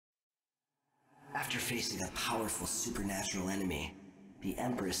After facing a powerful supernatural enemy, the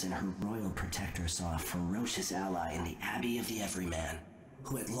Empress and her royal protector saw a ferocious ally in the Abbey of the Everyman,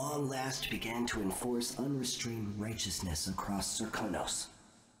 who at long last began to enforce unrestrained righteousness across Serkonos.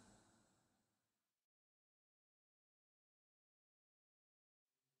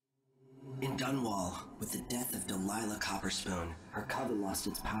 In Dunwall, with the death of Delilah Copperspoon, her coven lost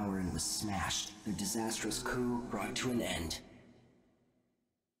its power and was smashed, their disastrous coup brought to an end.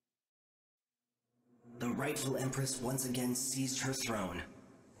 The rightful Empress once again seized her throne,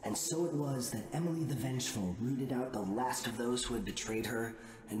 and so it was that Emily the Vengeful rooted out the last of those who had betrayed her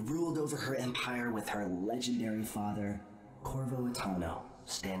and ruled over her empire with her legendary father, Corvo Attano,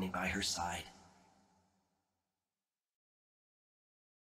 standing by her side.